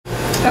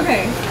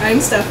Okay,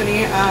 I'm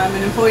Stephanie. I'm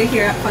an employee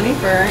here at Funny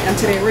Fur, and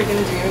today we're going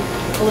to do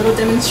a little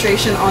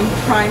demonstration on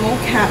Primal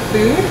cat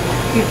food.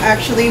 We've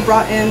actually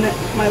brought in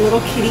my little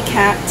kitty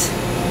cat,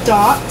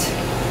 Dot,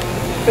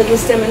 for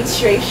this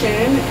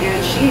demonstration,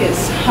 and she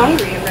is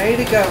hungry and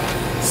ready to go.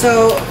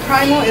 So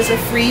Primal is a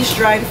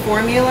freeze-dried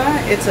formula.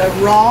 It's a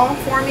raw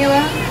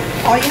formula.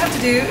 All you have to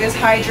do is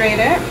hydrate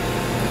it.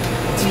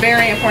 It's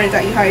very important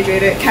that you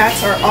hydrate it.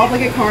 Cats are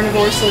obligate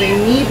carnivores, so they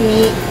need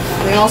meat.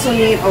 They also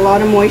need a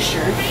lot of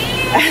moisture.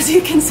 As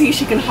you can see,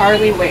 she can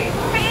hardly wait.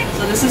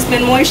 So this has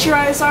been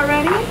moisturized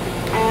already,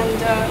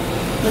 and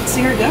let's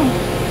see her go.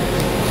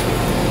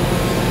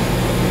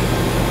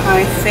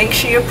 I think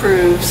she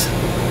approves.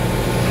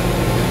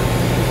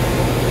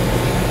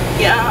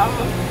 Yum.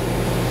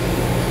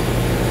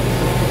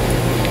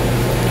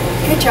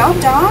 Good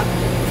job, Dot.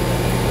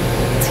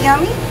 It's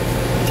yummy.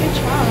 Good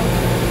job.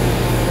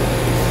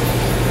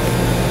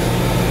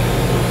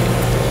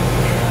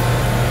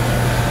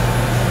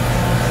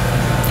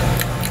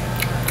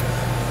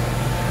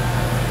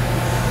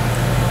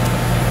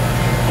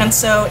 And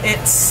so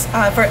it's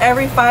for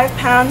every 5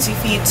 pounds you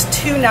feed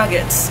 2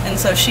 nuggets, and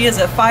so she is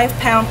a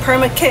 5-pound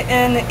perma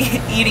kitten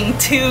eating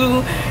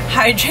 2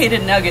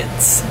 hydrated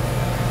nuggets.